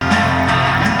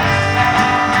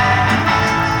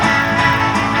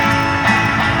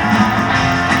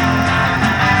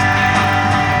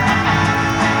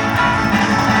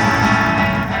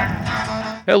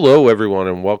Hello, everyone,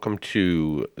 and welcome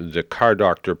to the Car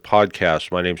Doctor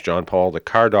podcast. My name's John Paul, the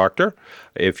Car Doctor.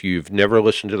 If you've never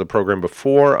listened to the program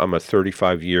before, I'm a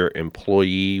 35-year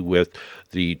employee with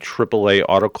the AAA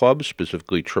Auto Club,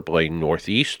 specifically AAA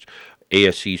Northeast,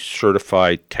 ASE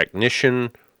certified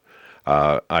technician.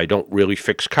 I don't really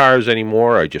fix cars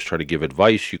anymore. I just try to give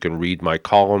advice. You can read my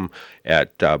column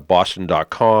at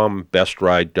boston.com,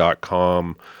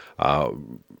 bestride.com,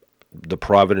 the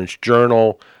Providence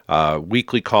Journal.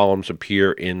 Weekly columns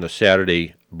appear in the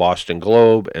Saturday Boston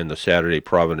Globe and the Saturday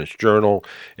Providence Journal,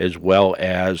 as well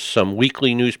as some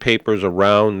weekly newspapers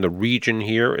around the region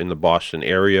here in the Boston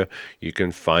area. You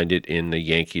can find it in the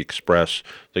Yankee Express,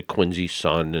 the Quincy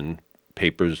Sun, and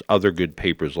papers, other good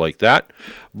papers like that.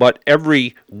 But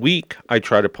every week I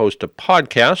try to post a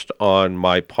podcast on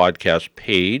my podcast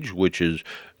page, which is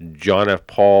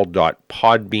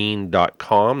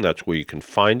johnfpaul.podbean.com. That's where you can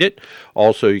find it.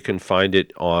 Also, you can find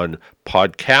it on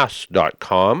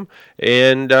podcasts.com.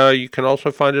 And you can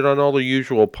also find it on all the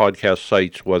usual podcast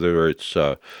sites, whether it's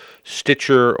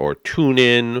Stitcher or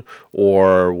TuneIn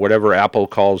or whatever Apple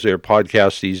calls their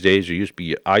podcasts these days. It used to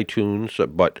be iTunes,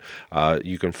 but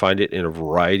you can find it in a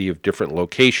variety of different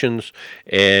locations.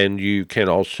 And you can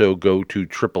also go to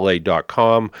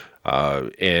AAA.com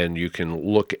and you can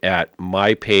look at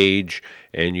my page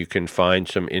and you can find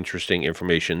some interesting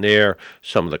information there,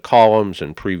 some of the columns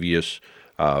and previous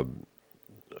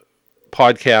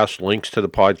podcasts, links to the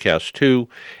podcast too,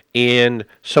 and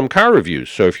some car reviews.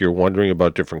 So if you're wondering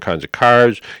about different kinds of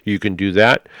cars, you can do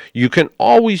that. You can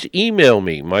always email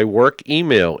me. My work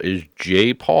email is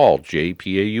jpaul,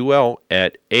 J-P-A-U-L,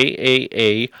 at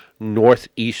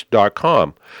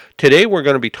AAAnortheast.com. Today we're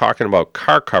going to be talking about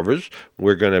car covers.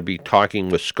 We're going to be talking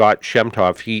with Scott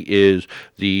Shemtov. He is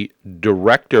the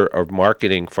Director of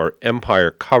Marketing for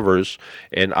Empire Covers,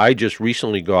 and I just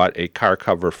recently got a car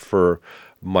cover for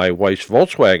my wife's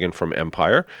Volkswagen from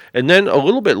Empire. And then a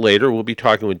little bit later, we'll be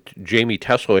talking with Jamey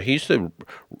Tesler. He's the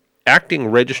acting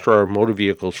Registrar of Motor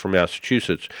Vehicles for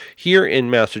Massachusetts. Here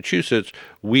in Massachusetts,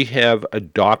 we have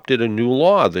adopted a new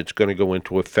law that's going to go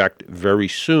into effect very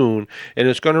soon, and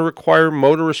it's going to require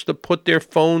motorists to put their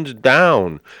phones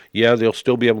down. Yeah, they'll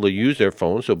still be able to use their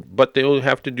phones, but they'll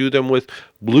have to do them with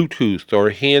Bluetooth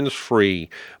or hands-free.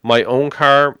 My own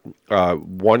car,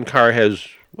 one car has...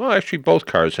 Well, actually, both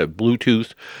cars have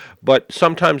Bluetooth, but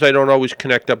sometimes I don't always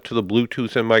connect up to the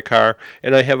Bluetooth in my car,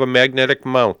 and I have a magnetic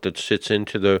mount that sits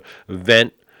into the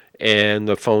vent, and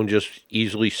the phone just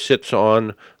easily sits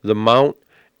on the mount,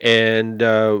 and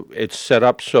it's set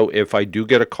up so if I do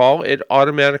get a call, it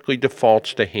automatically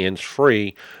defaults to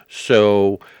hands-free,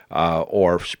 so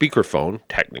or speakerphone,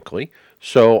 technically.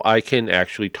 So I can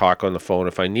actually talk on the phone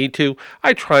if I need to.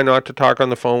 I try not to talk on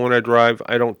the phone when I drive.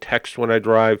 I don't text when I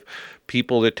drive.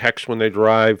 People that text when they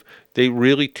drive, they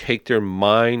really take their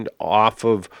mind off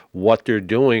of what they're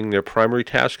doing. Their primary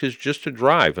task is just to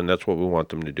drive, and that's what we want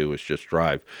them to do, is just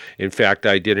drive. In fact,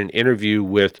 I did an interview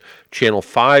with Channel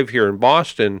 5 here in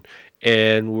Boston,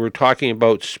 and we were talking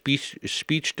about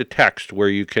speech to text, where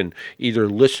you can either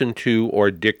listen to or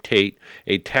dictate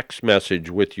a text message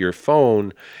with your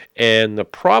phone. And the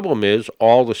problem is,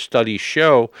 all the studies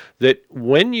show that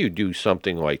when you do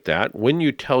something like that, when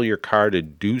you tell your car to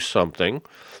do something,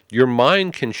 your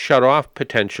mind can shut off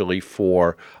potentially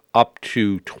for up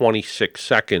to 26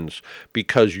 seconds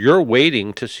because you're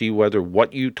waiting to see whether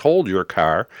what you told your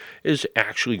car is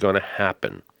actually going to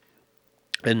happen.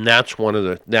 And that's one of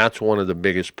the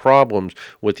biggest problems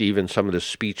with even some of the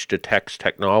speech-to-text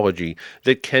technology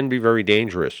that can be very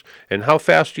dangerous. And how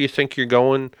fast do you think you're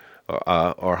going,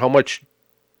 or how much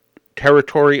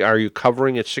territory are you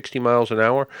covering at 60 miles an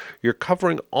hour? You're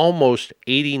covering almost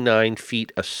 89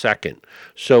 feet a second.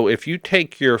 So if you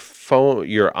take your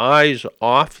eyes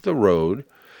off the road,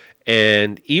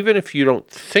 and even if you don't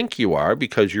think you are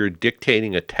because you're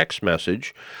dictating a text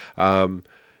message,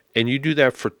 and you do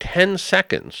that for 10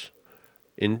 seconds,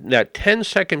 in that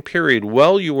 10-second period,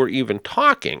 while you were even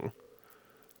talking,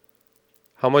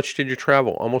 how much did you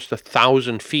travel? Almost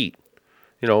 1,000 feet.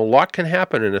 You know, a lot can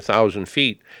happen in 1,000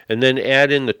 feet. And then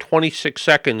add in the 26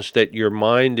 seconds that your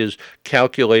mind is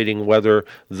calculating whether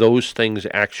those things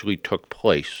actually took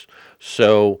place.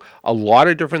 So a lot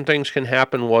of different things can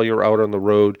happen while you're out on the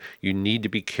road. You need to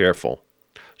be careful.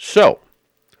 So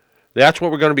that's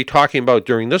what we're going to be talking about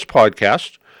during this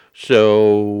podcast.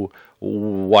 So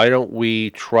why don't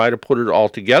we try to put it all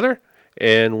together,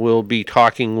 and we'll be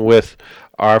talking with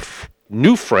our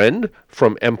new friend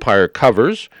from Empire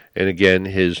Covers, and again,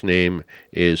 his name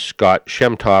is Scott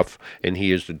Shemtov, and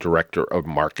he is the Director of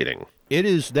Marketing. It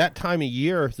is that time of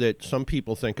year that some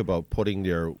people think about putting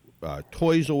their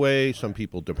toys away. Some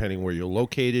people, depending where you're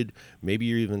located, maybe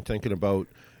you're even thinking about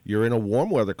you're in a warm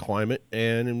weather climate,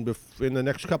 and in the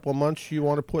next couple of months you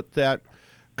want to put that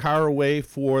car away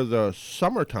for the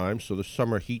summertime so the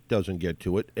summer heat doesn't get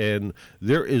to it. And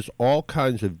there is all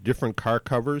kinds of different car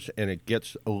covers, and it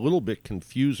gets a little bit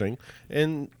confusing.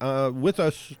 And with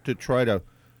us to try to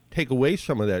take away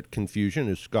some of that confusion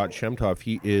is Scott Shemtov.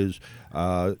 He is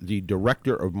the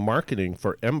Director of Marketing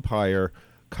for Empire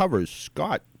Covers.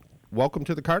 Scott, welcome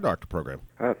to the Car Doctor program.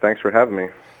 Thanks for having me.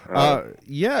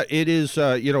 Yeah, it is.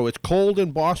 It's cold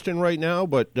in Boston right now,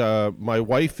 but my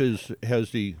wife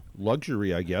has the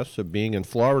luxury, I guess, of being in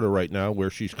Florida right now, where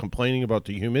she's complaining about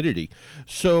the humidity.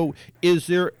 So, is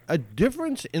there a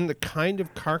difference in the kind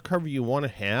of car cover you want to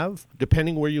have,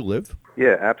 depending where you live?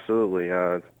 Yeah, absolutely.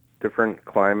 Different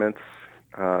climates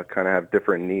kind of have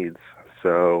different needs.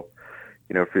 So,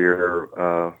 for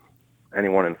your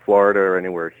anyone in Florida or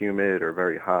anywhere humid or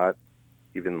very hot,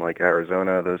 even like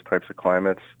Arizona, those types of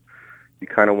climates, you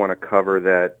kind of want a cover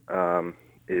that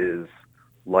is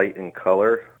light in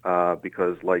color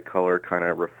because light color kind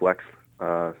of reflects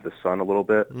the sun a little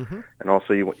bit, and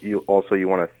also you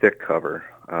want a thick cover.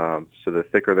 So the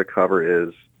thicker the cover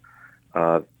is,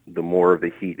 the more of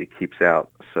the heat it keeps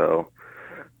out. So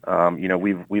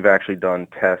we've actually done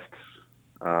tests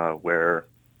where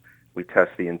we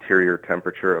test the interior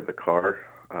temperature of the car,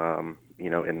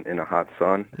 in a hot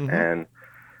sun, and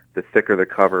the thicker the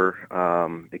cover,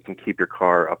 it can keep your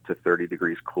car up to 30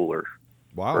 degrees cooler.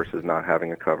 Wow. Versus not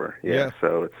having a cover. Yeah.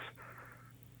 So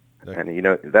Okay.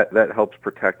 And that helps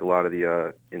protect a lot of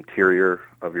the interior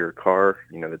of your car.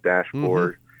 The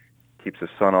dashboard keeps the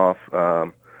sun off.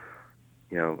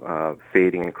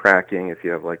 Fading and cracking if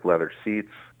you have like leather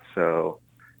seats. So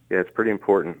yeah, it's pretty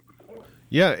important.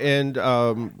 Yeah, and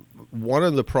one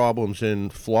of the problems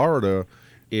in Florida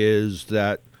is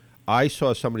that I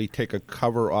saw somebody take a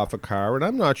cover off a car, and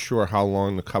I'm not sure how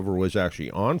long the cover was actually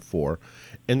on for,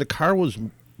 and the car was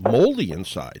moldy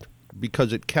inside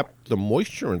because it kept the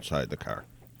moisture inside the car.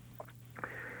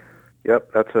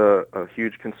 Yep, that's a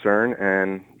huge concern,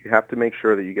 and you have to make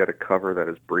sure that you get a cover that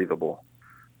is breathable.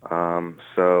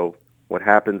 So what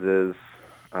happens is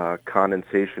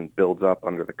condensation builds up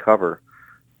under the cover,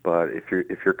 but if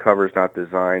your cover is not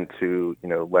designed to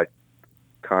let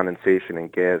condensation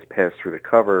and gas pass through the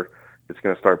cover, it's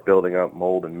going to start building up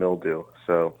mold and mildew.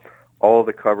 So all of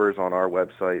the covers on our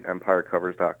website,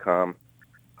 empirecovers.com,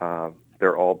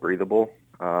 they're all breathable.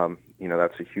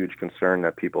 That's a huge concern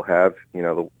that people have.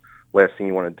 The last thing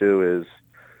you want to do is,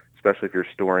 especially if you're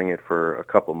storing it for a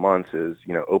couple months, is,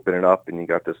 open it up and you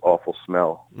got this awful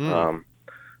smell.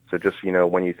 So just,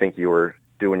 when you think you were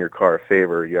doing your car a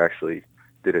favor, you actually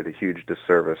did it a huge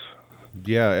disservice.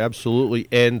 Yeah, absolutely.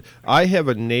 And I have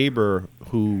a neighbor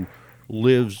who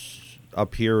lives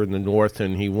up here in the north,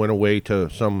 and he went away to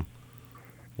some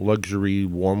luxury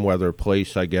warm weather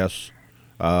place, I guess.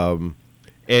 And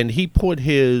he put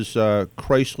his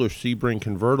Chrysler Sebring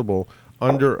convertible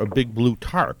under a big blue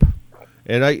tarp.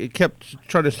 And I kept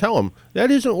trying to tell him that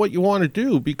isn't what you want to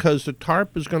do, because the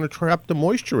tarp is going to trap the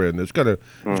moisture in. It's going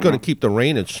to keep the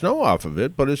rain and snow off of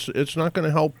it, but it's not going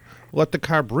to help let the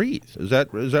car breathe. Is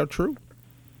that true?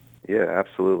 Yeah,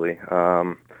 absolutely.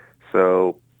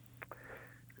 So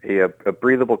a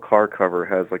breathable car cover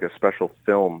has like a special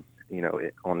film,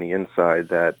 on the inside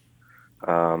that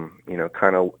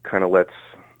kind of lets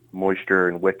moisture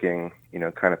and wicking,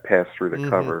 kind of pass through the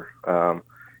cover.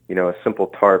 A simple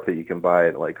tarp that you can buy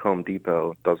at like Home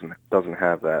Depot doesn't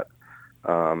have that.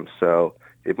 So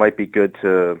it might be good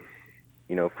to,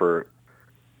 if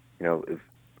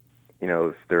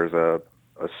there's a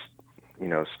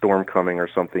storm coming or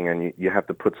something, and you have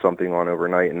to put something on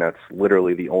overnight, and that's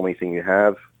literally the only thing you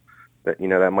have, that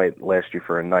that might last you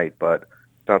for a night, but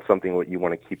it's not something what you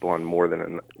want to keep on more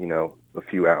than a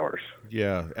few hours.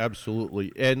 Yeah,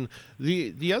 absolutely. And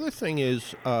the other thing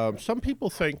is, some people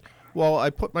think, well, I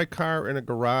put my car in a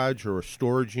garage or a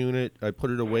storage unit, I put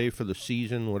it away for the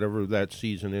season, whatever that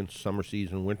season is, summer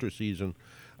season, winter season.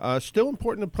 Still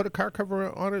important to put a car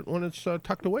cover on it when it's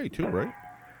tucked away too, right?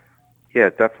 Yeah,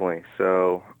 definitely.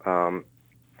 So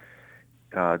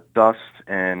dust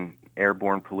and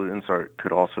airborne pollutants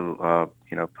could also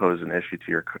pose an issue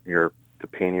to the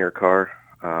paint of your car.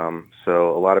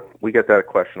 So we get that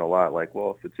question a lot, like,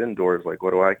 well, if it's indoors, like,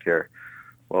 what do I care?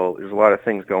 Well, there's a lot of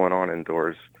things going on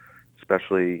indoors,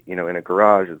 especially in a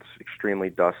garage. It's extremely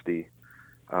dusty,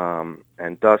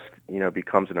 and dust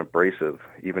becomes an abrasive.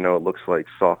 Even though it looks like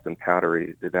soft and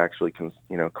powdery, it actually can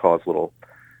cause little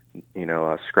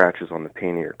scratches on the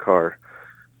paint of your car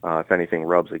if anything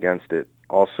rubs against it.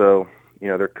 Also,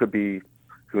 there could be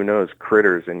who knows,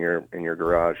 critters in your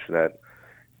garage that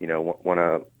want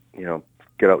to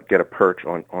get a perch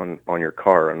on your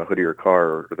car, on the hood of your car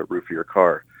or the roof of your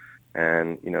car,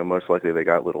 and most likely they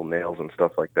got little nails and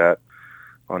stuff like that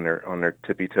on their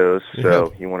tippy toes.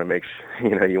 So you want to make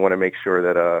sure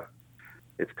that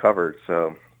it's covered.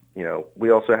 So we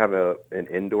also have an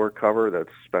indoor cover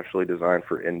that's specially designed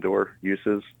for indoor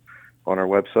uses on our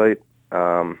website.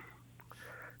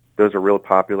 Those are real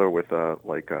popular with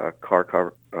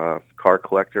car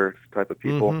collector type of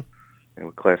people, and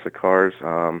with classic cars.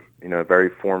 Very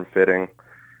form fitting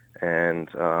and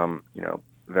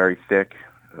very thick.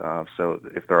 So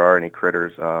if there are any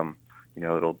critters,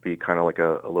 it'll be kind of like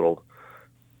a little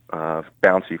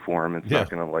bouncy for them. It's not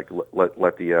going to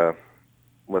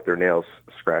let their nails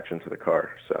scratch into the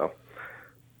car. So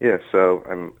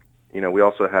we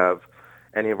also have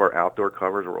any of our outdoor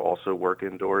covers will also work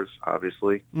indoors,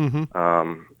 obviously.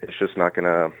 It's just not going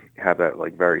to have that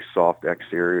very soft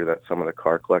exterior that some of the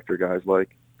car collector guys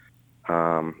like.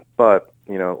 But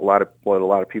what a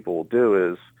lot of people will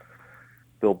do is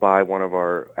they'll buy one of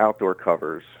our outdoor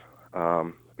covers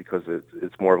because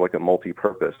it's more of like a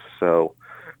multi-purpose. So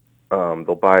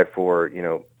they'll buy it for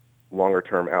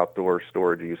longer-term outdoor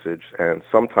storage usage, and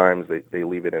sometimes they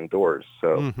leave it indoors.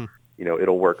 So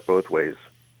it'll work both ways.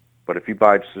 But if you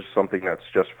buy just something that's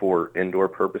just for indoor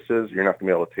purposes, you're not going to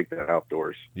be able to take that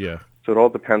outdoors. Yeah. So it all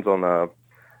depends on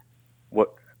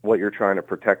what you're trying to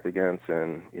protect against,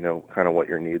 and kind of what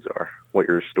your needs are, what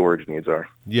your storage needs are.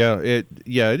 Yeah, it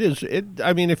is.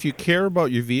 I mean, if you care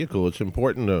about your vehicle, it's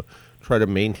important to try to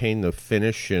maintain the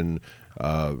finish, and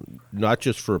not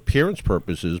just for appearance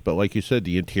purposes, but like you said,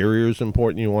 the interior is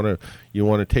important. You want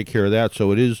to take care of that.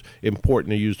 So it is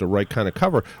important to use the right kind of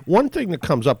cover. One thing that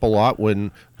comes up a lot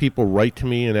when people write to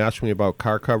me and ask me about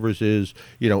car covers is,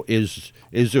 is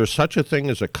there such a thing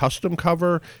as a custom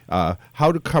cover?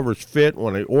 How do covers fit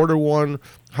when I order one?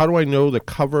 How do I know the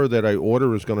cover that I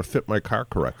order is going to fit my car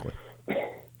correctly?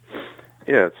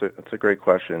 Yeah, it's a great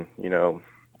question.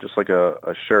 Just like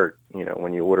a shirt,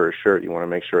 when you order a shirt, you want to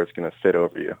make sure it's going to fit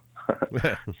over you.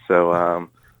 So,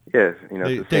 it's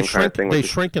the same kind of thing. They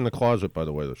shrink in the closet, by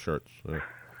the way, the shirts. Yeah.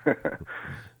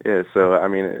 Yeah, so, I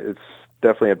mean, it's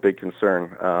definitely a big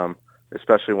concern,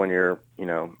 especially when you're,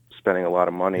 spending a lot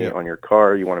of money on your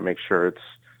car. You want to make sure it's,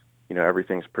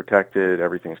 everything's protected,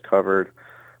 everything's covered.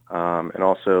 And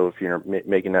also, if you're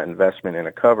making that investment in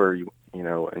a cover, and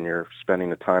you're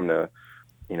spending the time to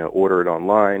order it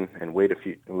online and wait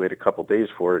a couple days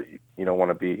for it, you don't want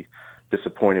to be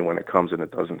disappointed when it comes and it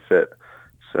doesn't fit.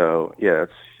 So yeah,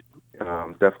 it's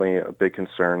definitely a big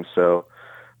concern. So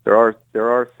there are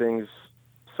things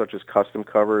such as custom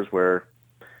covers where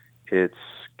it's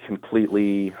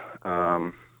completely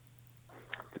molds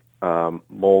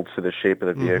to the shape of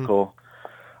the vehicle.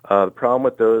 The problem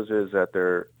with those is that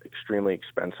they're extremely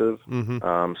expensive.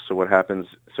 So what happens?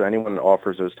 So anyone that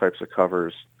offers those types of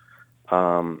covers,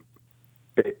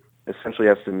 it essentially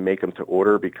has to make them to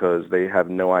order because they have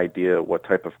no idea what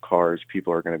type of cars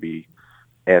people are going to be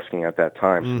asking at that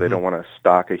time. So they don't want to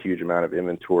stock a huge amount of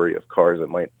inventory of car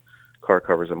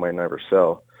covers that might never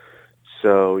sell.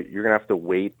 So you're going to have to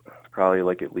wait probably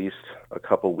at least a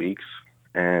couple weeks.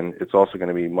 And it's also going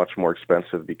to be much more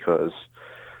expensive because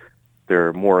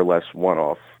they're more or less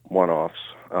one-offs.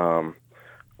 The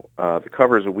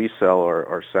covers that we sell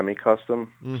are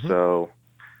semi-custom. So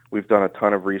we've done a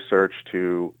ton of research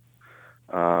to,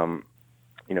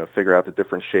 figure out the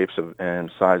different shapes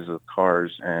and sizes of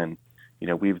cars, and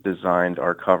we've designed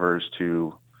our covers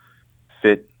to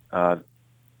fit, have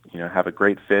a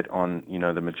great fit on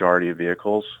the majority of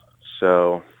vehicles.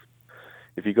 So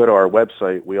if you go to our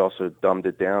website, we also dumbed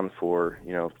it down for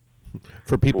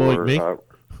people like me.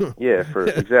 Yeah, for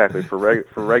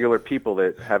regular people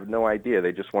that have no idea,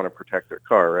 they just want to protect their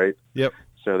car, right? Yep.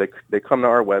 So they come to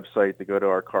our website, they go to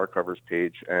our car covers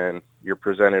page, and you're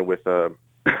presented with a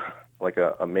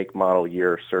make, model,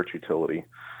 year search utility.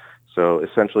 So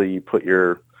essentially, you put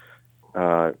your,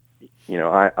 I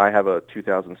have a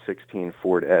 2016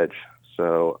 Ford Edge,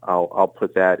 so I'll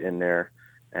put that in there,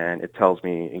 and it tells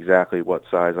me exactly what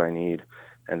size I need,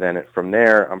 and then from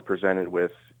there, I'm presented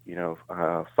with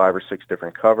 5 or 6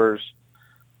 different covers,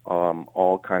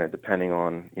 all kind of depending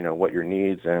on what your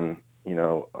needs and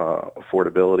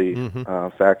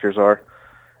affordability factors are,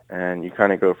 and you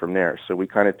kind of go from there. So we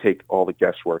kind of take all the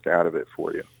guesswork out of it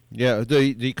for you. Yeah,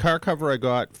 the car cover I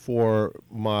got for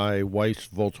my wife's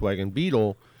Volkswagen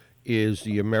Beetle is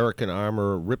the American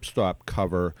Armor ripstop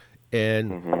cover,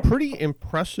 and pretty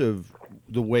impressive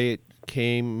the way it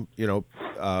came.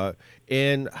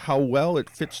 and how well it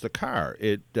fits the car.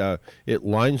 It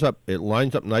lines up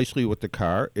nicely with the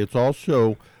car. It's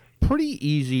also pretty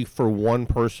easy for one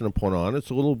person to put on. It's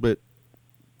a little bit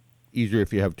easier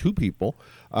if you have two people,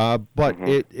 but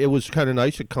Hmm. it was kind of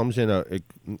nice. It comes in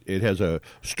it has a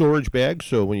storage bag,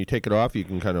 so when you take it off, you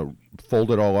can kind of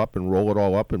fold it all up and roll it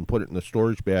all up and put it in the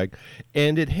storage bag,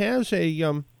 and it has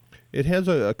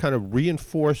a kind of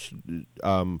reinforced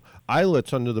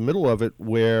eyelets under the middle of it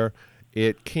where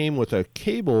it came with a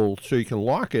cable so you can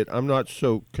lock it. I'm not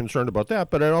so concerned about that,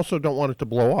 but I also don't want it to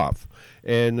blow off.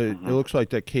 And it Hmm. looks like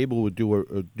that cable would do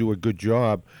a good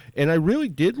job. And I really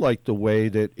did like the way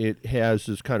that it has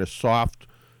this kind of soft,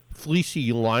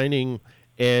 fleecy lining.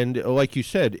 And like you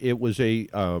said, it was a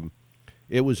kind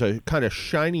of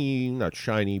shiny, not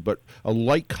shiny, but a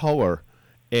light color.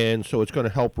 And so it's going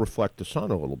to help reflect the sun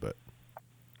a little bit.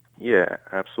 Yeah,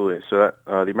 absolutely. So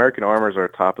the American Armor is our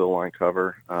top of the line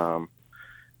cover,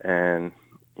 and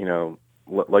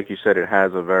like you said, it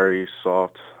has a very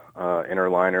soft inner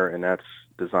liner, and that's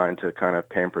designed to kind of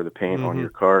pamper the paint on Mm-hmm. your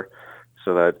car,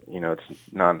 so that it's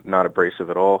not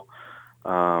abrasive at all.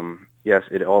 Yes,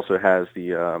 it also has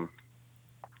the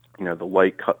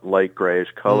light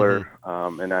grayish color,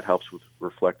 Mm-hmm. and that helps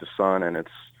reflect the sun, and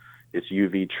it's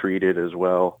UV treated as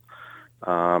well.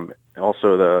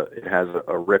 Also, it has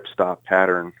a ripstop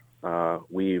pattern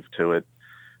weave to it,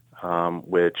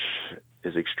 which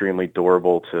is extremely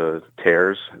durable to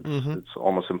tears. Mm-hmm. It's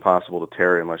almost impossible to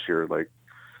tear it unless you're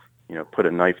put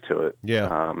a knife to it.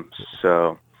 Yeah.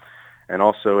 So, and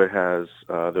also it has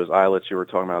those eyelets you were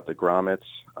talking about, the grommets.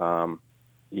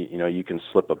 You can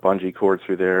slip a bungee cord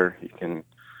through there. You can.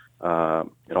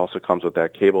 It also comes with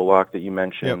that cable lock that you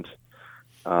mentioned. Yep.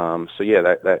 So yeah,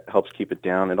 that helps keep it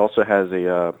down. It also has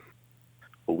a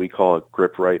what we call a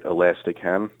grip right elastic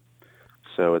hem.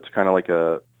 So it's kind of like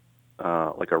a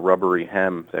rubbery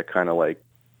hem that kind of like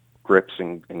grips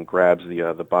and grabs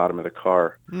the bottom of the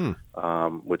car,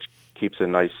 Mm. which keeps a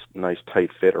nice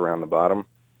tight fit around the bottom.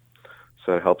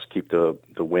 So it helps keep the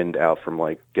wind out from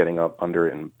like getting up under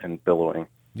it and billowing.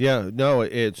 Yeah, no,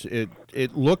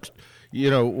 it looks,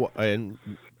 and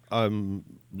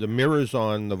the mirrors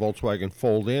on the Volkswagen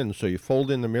fold in, so you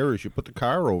fold in the mirrors, you put the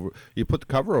cover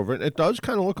over it. It does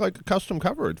kind of look like a custom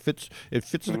cover. It fits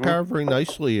the Hmm. car very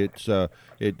nicely. It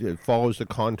follows the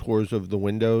contours of the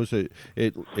windows.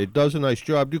 It does a nice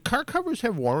job. Do car covers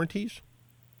have warranties?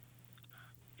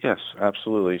 Yes,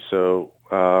 absolutely. So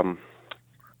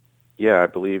yeah, I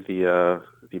believe the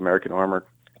American Armor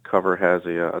cover has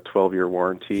a 12-year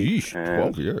warranty, Geesh,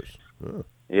 and 12 years.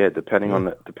 yeah, depending Yeah.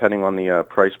 on the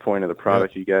price point of the Yeah.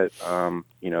 product you get,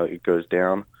 it goes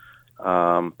down.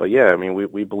 But yeah, I mean,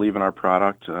 we believe in our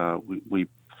product. We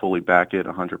fully back it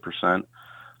 100%.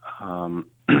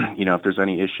 If there's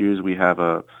any issues, we have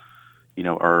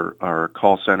our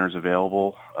call centers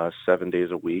available 7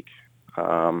 days a week.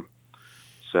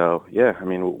 So yeah, I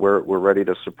mean, we're ready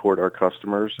to support our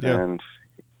customers, Yeah. and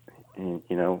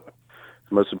the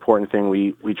most important thing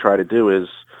we try to do is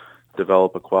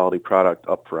develop a quality product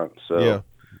up front. Yeah. So,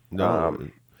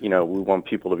 No. we want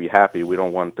people to be happy. We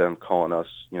don't want them calling us,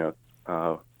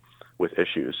 with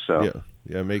issues. So, Yeah,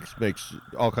 yeah, makes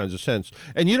all kinds of sense.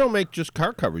 And you don't make just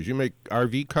car covers. You make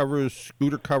RV covers,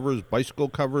 scooter covers, bicycle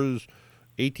covers,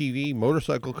 ATV,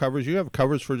 motorcycle covers. You have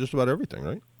covers for just about everything,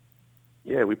 right?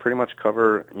 yeah, we pretty much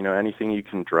cover, anything you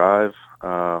can drive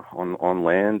on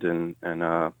land and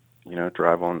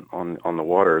drive on the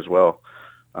water as well.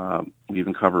 We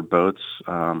even cover boats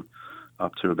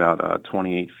up to about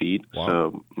 28 feet. Wow.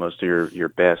 So most of your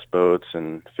bass boats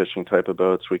and fishing type of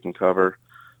boats we can cover.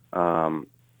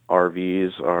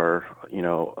 RVs are,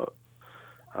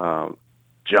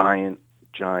 giant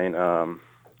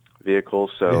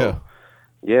vehicles. So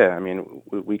yeah, I mean,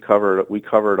 we cover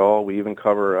it all. We even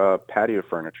cover patio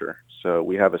furniture. So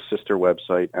we have a sister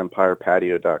website,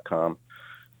 empirepatio.com,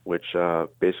 which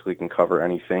basically can cover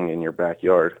anything in your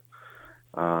backyard.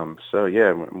 So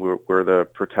yeah, we're the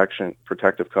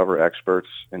protective cover experts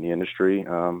in the industry.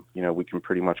 We can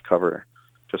pretty much cover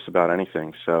just about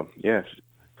anything. So yeah.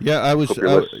 Yeah, Hope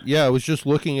you're listening. I was just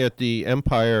looking at the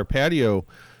Empire Patio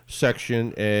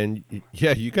section, and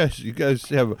yeah, you guys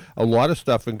have a lot of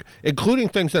stuff, including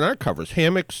things that aren't covers,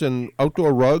 hammocks and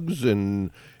outdoor rugs and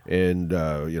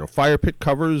fire pit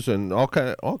covers and all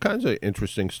kinds of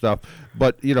interesting stuff.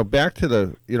 But back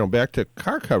to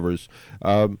car covers.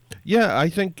 Yeah, I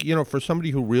think for somebody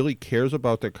who really cares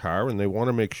about their car and they want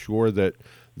to make sure that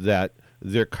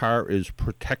their car is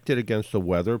protected against the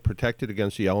weather, protected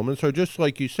against the elements, or just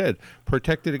like you said,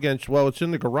 protected against, well, it's in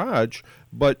the garage,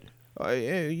 but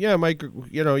Yeah, you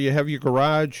have your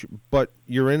garage, but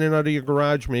you're in and out of your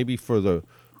garage maybe for the,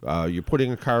 you're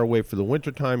putting a car away for the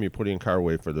wintertime, you're putting a car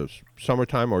away for the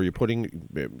summertime, or you're putting,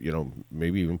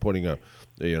 maybe even putting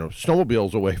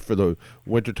snowmobiles away for the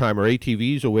wintertime or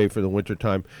ATVs away for the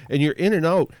wintertime, and you're in and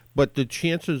out, but the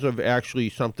chances of actually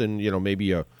something,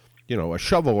 maybe a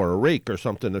shovel or a rake or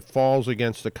something that falls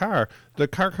against the car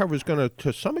cover is going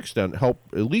to some extent, help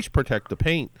at least protect the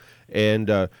paint. And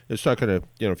it's not going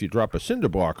to, if you drop a cinder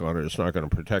block on it, it's not going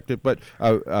to protect it. But,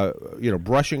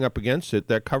 brushing up against it,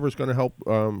 that cover is going to help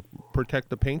protect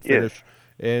the paint Yeah. finish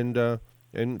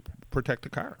and protect the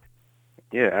car.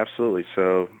 Yeah, absolutely.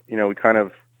 So, we kind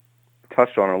of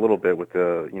touched on it a little bit with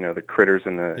the critters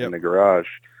in the in the garage.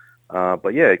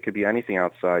 But yeah, it could be anything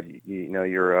outside.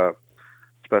 You're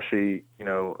especially,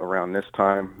 around this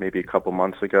time, maybe a couple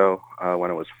months ago,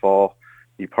 when it was fall,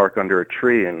 you park under a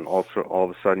tree and also all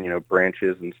of a sudden,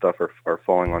 branches and stuff are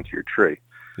falling onto your tree.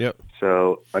 Yep.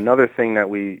 So another thing that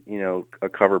a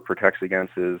cover protects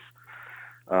against is,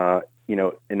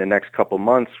 in the next couple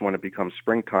months when it becomes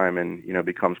springtime and,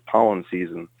 becomes pollen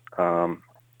season,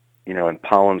 and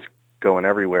pollen's going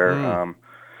everywhere.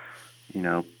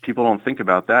 People don't think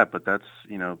about that, but that's,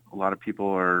 a lot of people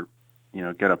are,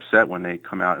 get upset when they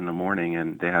come out in the morning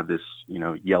and they have this,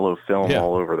 yellow film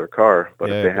all over their car. But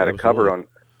if they had a cover on,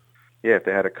 if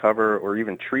they had a cover, or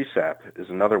even tree sap is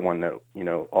another one that,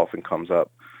 often comes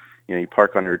up. You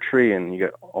park under a tree and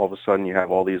all of a sudden you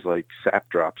have all these like sap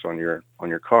drops on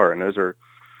your car. And those are,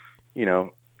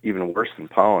 even worse than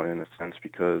pollen in a sense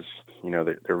because,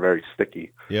 they're very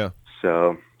sticky. Yeah.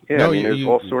 So, there's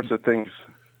all sorts of things.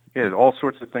 Yeah, there's all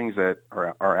sorts of things that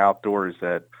are outdoors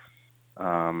that,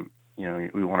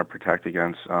 we want to protect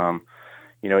against.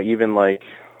 Even like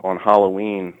on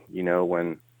Halloween,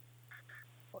 when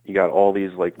you got all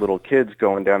these like little kids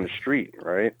going down the street,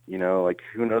 right? Like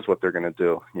who knows what they're going to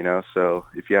do, So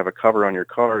if you have a cover on your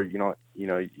car, you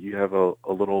have a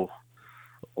little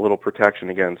protection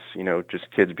against,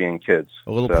 just kids being kids.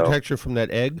 A little protection from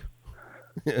that egg.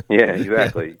 Yeah,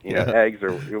 exactly. Eggs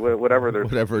or whatever it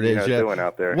is, doing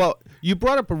out there. Well, you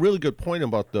brought up a really good point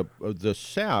about the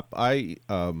sap. I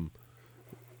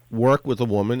work with a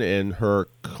woman, and her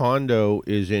condo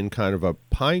is in kind of a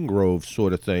pine grove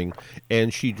sort of thing,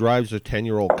 and she drives a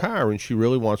 10-year-old car, and she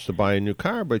really wants to buy a new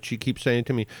car, but she keeps saying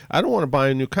to me, I don't want to buy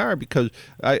a new car because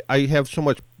I have so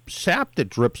much sap that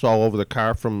drips all over the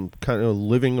car from kind of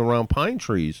living around pine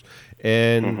trees.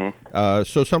 And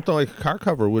so something like a car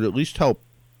cover would at least help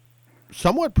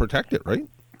somewhat protect it, right?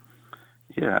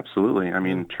 Yeah, absolutely. I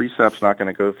mean, tree sap's not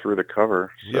going to go through the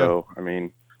cover. So, I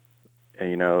mean,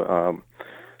 so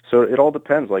it all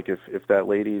depends. Like if that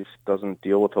lady doesn't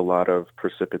deal with a lot of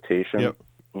precipitation,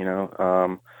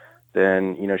 then,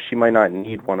 she might not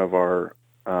need one of our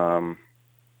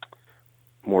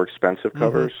more expensive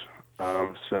covers.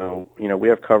 So, we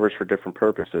have covers for different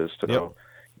purposes. So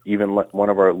even one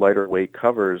of our lighter weight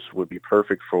covers would be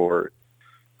perfect for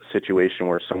a situation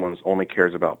where someone only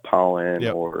cares about pollen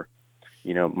or,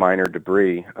 minor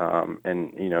debris.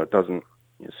 And, it doesn't,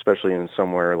 especially in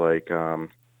somewhere like,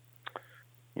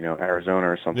 Arizona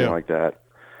or something like that.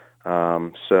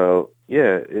 So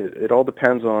it all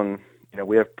depends on,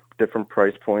 we have different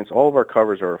price points. All of our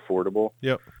covers are affordable.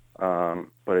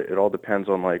 But it all depends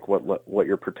on like what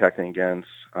you're protecting against,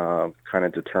 kind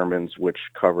of determines which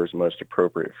cover is most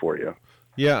appropriate for you.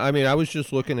 Yeah, I mean, I was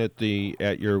just looking at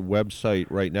your website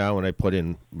right now, and I put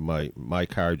in my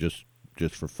car just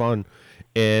for fun,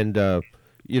 and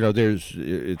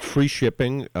it's free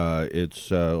shipping.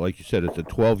 It's like you said, it's a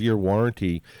 12-year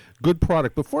warranty. Good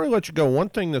product. Before I let you go, one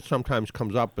thing that sometimes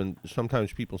comes up, and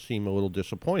sometimes people seem a little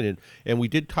disappointed, and we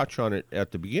did touch on it at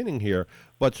the beginning here,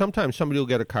 but sometimes somebody will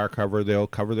get a car cover, they'll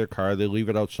cover their car, they leave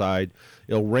it outside,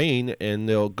 it'll rain, and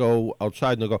they'll go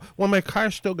outside and they'll go, well, my car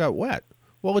still got wet.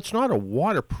 Well, it's not a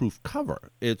waterproof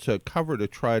cover. It's a cover to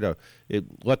try to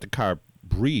let the car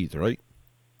breathe, right?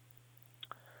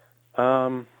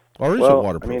 Or is it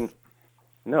waterproof? I mean,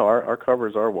 no, our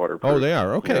covers are waterproof. Oh, they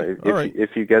are. Okay. All right.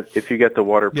 If you get the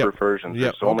waterproof version,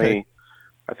 there's only,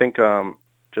 I think,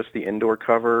 just the indoor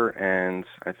cover, and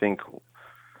I think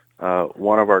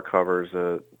one of our covers,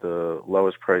 the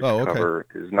lowest price cover,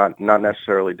 is not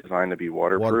necessarily designed to be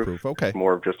waterproof. Okay. It's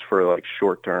more of just for like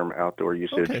short-term outdoor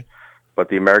usage. Okay. But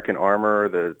the American Armor,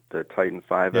 the Titan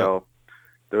 5L,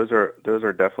 those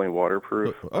are definitely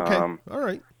waterproof. Okay. All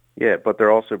right. Yeah, but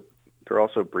they're also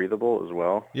breathable as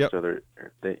well. Yep. So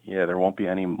there won't be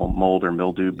any mold or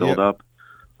mildew buildup.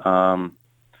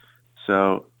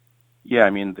 So yeah, I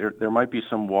mean there might be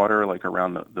some water like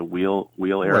around the wheel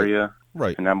area,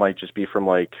 right? And that might just be from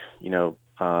like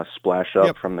splash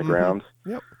up from the ground.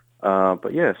 Yep.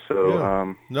 But yeah, so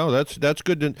Yeah. No, that's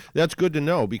good to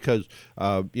know because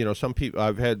some people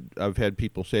I've had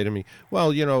people say to me,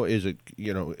 well, is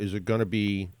it going to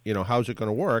be, how's it going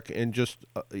to work? And just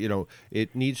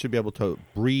it needs to be able to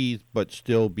breathe but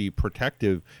still be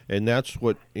protective, and that's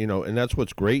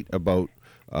what's great about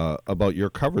your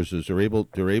covers is they're able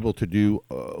to do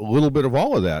a little bit of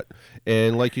all of that.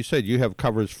 And like you said, you have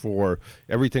covers for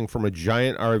everything from a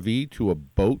giant RV to a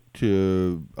boat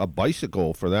to a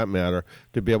bicycle, for that matter,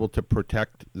 to be able to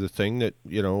protect the thing that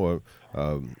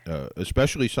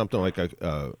especially something like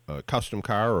a custom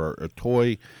car or a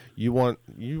toy. You want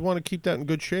to keep that in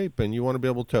good shape, and you want to be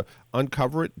able to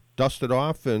uncover it, dust it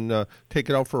off, and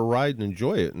take it out for a ride and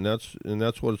enjoy it. And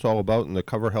that's what it's all about. And the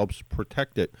cover helps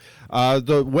protect it.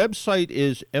 The website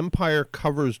is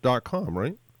empirecovers.com,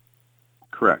 right?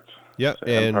 correct. Yeah, So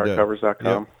and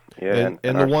empirecovers.com. Yeah,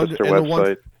 and our the one sister and the website.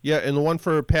 one yeah, and the one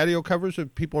for patio covers.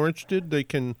 If people are interested, they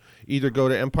can either go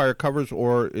to Empire Covers,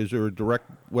 or is there a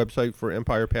direct website for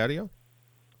Empire Patio?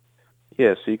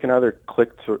 Yeah, so you can either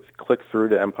click through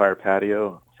to Empire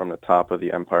Patio from the top of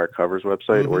the Empire Covers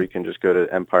website, or you can just go to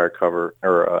Empire Cover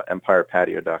or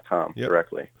empirepatio.com Yep.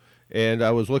 directly. And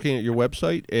I was looking at your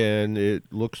website, and it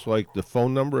looks like the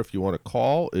phone number, if you want to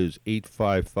call, is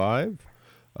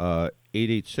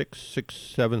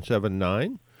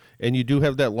 855-886-6779. And you do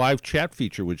have that live chat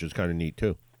feature, which is kind of neat,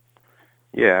 too.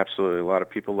 Yeah, absolutely. A lot of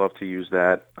people love to use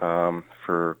that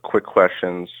for quick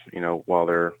questions, while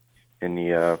they're in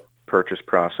the purchase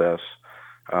process.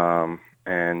 And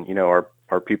our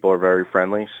people are very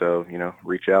friendly, so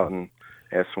reach out and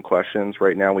ask some questions.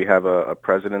 Right now, we have a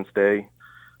President's Day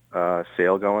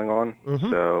sale going on,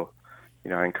 so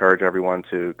I encourage everyone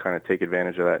to kind of take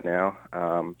advantage of that now.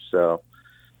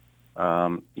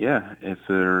 Yeah, if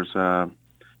there's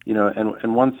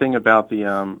and one thing about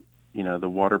the the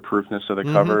waterproofness of the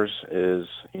covers is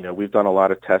we've done a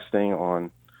lot of testing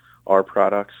on our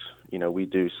products. We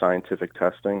do scientific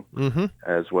testing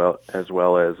as well as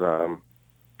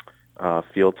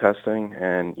field testing,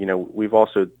 and we've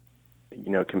also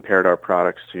compared our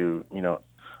products to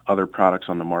other products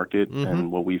on the market, and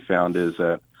what we found is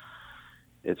that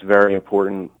it's very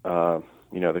important the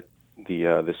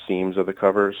seams of the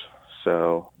covers.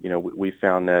 So we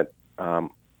found that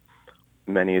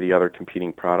many of the other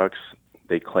competing products,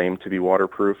 they claim to be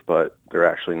waterproof, but they're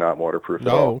actually not waterproof at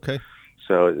all. Oh, okay.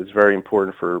 So it's very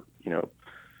important for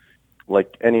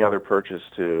like any other purchase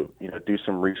to do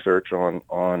some research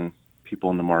on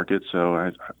people in the market.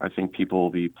 So I think people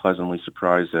will be pleasantly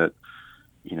surprised that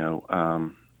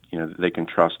they can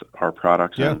trust our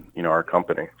products and our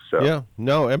company. So yeah,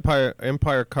 no,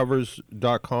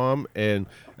 empirecovers.com. And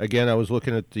again, I was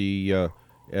looking at the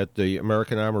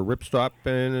American Armor ripstop,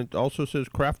 and it also says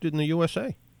crafted in the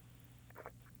USA.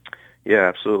 yeah,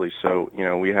 absolutely. So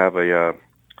we have a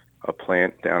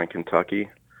plant down in Kentucky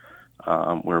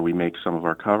where we make some of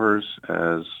our covers,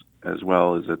 as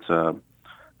well as it's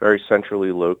very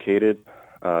centrally located,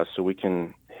 so we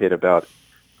can hit about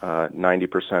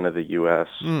 90% of the U.S.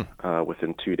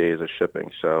 Within 2 days of shipping.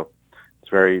 So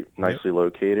it's very nicely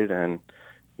located, and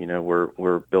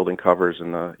we're building covers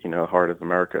in the heart of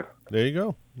America. There you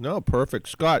go. No, perfect.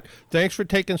 Scott, thanks for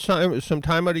taking some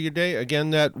time out of your day.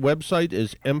 Again, that website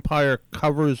is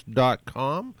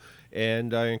empirecovers.com,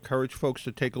 and I encourage folks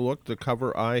to take a look. The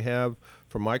cover I have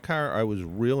for my car, I was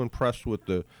real impressed with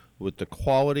the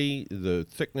quality, the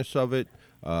thickness of it,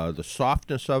 the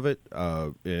softness of it,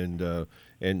 and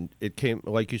it came,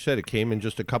 like you said, it came in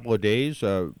just a couple of days.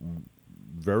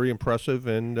 Very impressive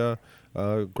and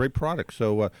great product.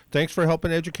 So thanks for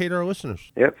helping educate our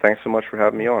listeners. Yeah, thanks so much for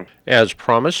having me on. As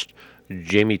promised,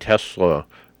 Jamey Tesler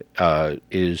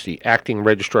is the acting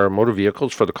Registrar of Motor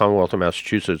Vehicles for the Commonwealth of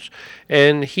Massachusetts,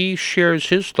 and he shares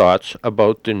his thoughts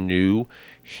about the new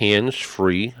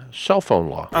hands-free cell phone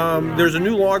law. There's a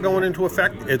new law going into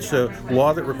effect. It's a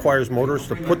law that requires motorists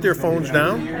to put their phones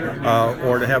down,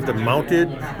 or to have them mounted,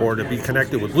 or to be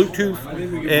connected with Bluetooth.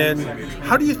 And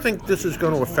how do you think this is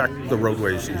going to affect the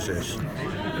roadways these days?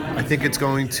 I think it's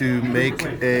going to make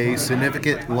a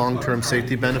significant long-term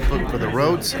safety benefit for the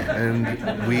roads, and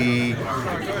we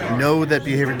know that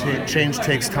behavior change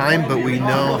takes time, but we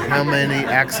know how many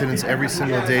accidents every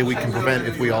single day we can prevent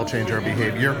if we all change our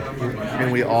behavior and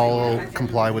we all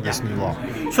comply with this new law.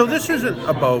 So this isn't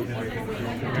about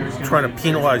trying to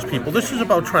penalize people. This is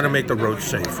about trying to make the roads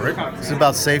safe, right? This is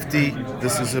about safety.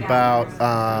 This is about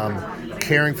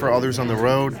caring for others on the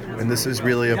road, and this is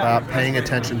really about paying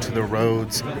attention to the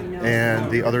roads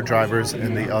and the other drivers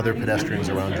and the other pedestrians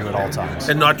around you at all times.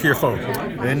 And not to your phone.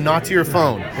 And not to your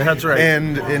phone. That's right.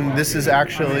 And this is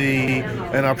actually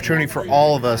an opportunity for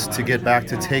all of us to get back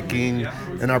to taking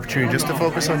an opportunity just to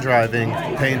focus on driving,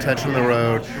 paying attention to the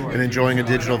road, and enjoying a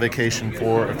digital vacation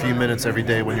for a few minutes every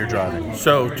day when you're driving.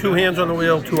 So 2 hands on the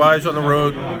wheel, 2 eyes on the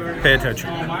road, pay attention.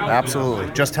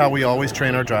 Absolutely. Just how we always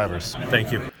train our drivers.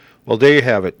 Thank you. Well, there you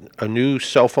have it. A new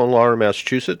cell phone law in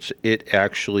Massachusetts. It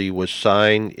actually was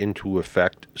signed into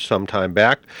effect some time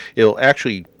back. It'll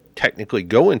actually technically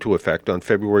go into effect on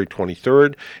February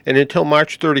 23rd, and until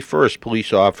March 31st,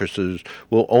 police officers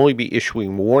will only be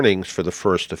issuing warnings for the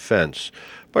first offense.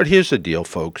 But here's the deal,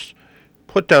 folks.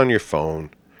 Put down your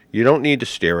phone. You don't need to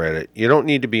stare at it. You don't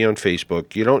need to be on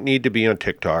Facebook. You don't need to be on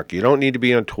TikTok. You don't need to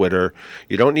be on Twitter.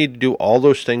 You don't need to do all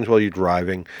those things while you're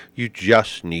driving. You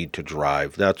just need to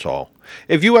drive. That's all.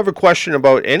 If you have a question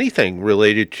about anything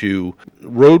related to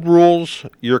road rules,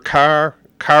 your car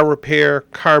repair,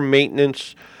 car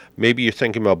maintenance, maybe you're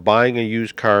thinking about buying a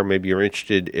used car, maybe you're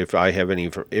interested if I have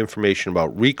any information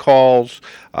about recalls,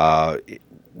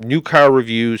 new car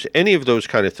reviews, any of those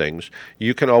kind of things,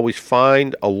 you can always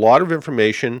find a lot of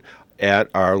information at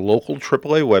our local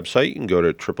AAA website. You can go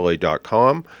to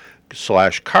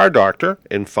AAA.com/car doctor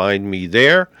and find me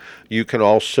there. You can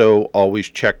also always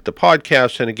check the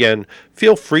podcast. And again,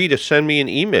 feel free to send me an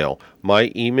email.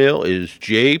 My email is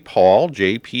jpaul,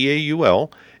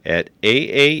 J-P-A-U-L, at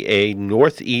AAA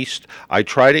Northeast. I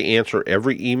try to answer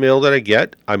every email that I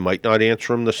get. I might not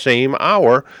answer them the same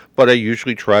hour, but I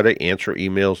usually try to answer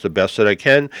emails the best that I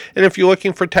can. And if you're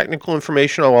looking for technical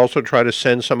information, I'll also try to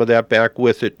send some of that back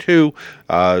with it too.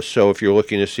 So if you're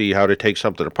looking to see how to take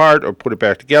something apart or put it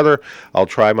back together, I'll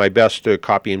try my best to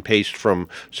copy and paste from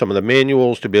some of the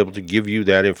manuals to be able to give you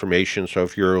that information. So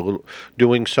if you're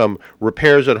doing some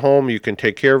repairs at home, you can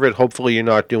take care of it. Hopefully you're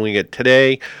not doing it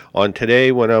today. On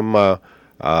today, when I'm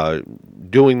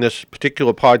doing this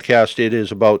particular podcast, it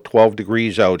is about 12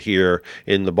 degrees out here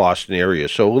in the Boston area.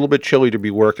 So a little bit chilly to be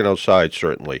working outside,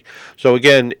 certainly. So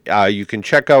again, you can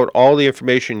check out all the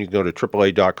information. You can go to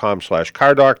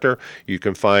AAA.com/car doctor. You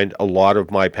can find a lot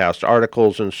of my past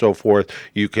articles and so forth.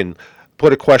 You can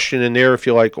put a question in there if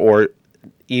you like, or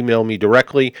email me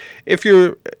directly. If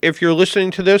you're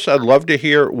listening to this, I'd love to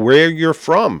hear where you're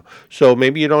from. So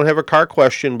maybe you don't have a car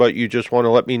question, but you just want to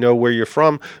let me know where you're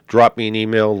from. Drop me an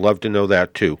email. Love to know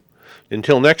that too.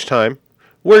 Until next time,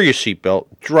 wear your seatbelt,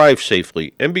 drive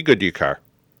safely, and be good to your car.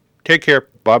 Take care.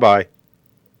 Bye-bye.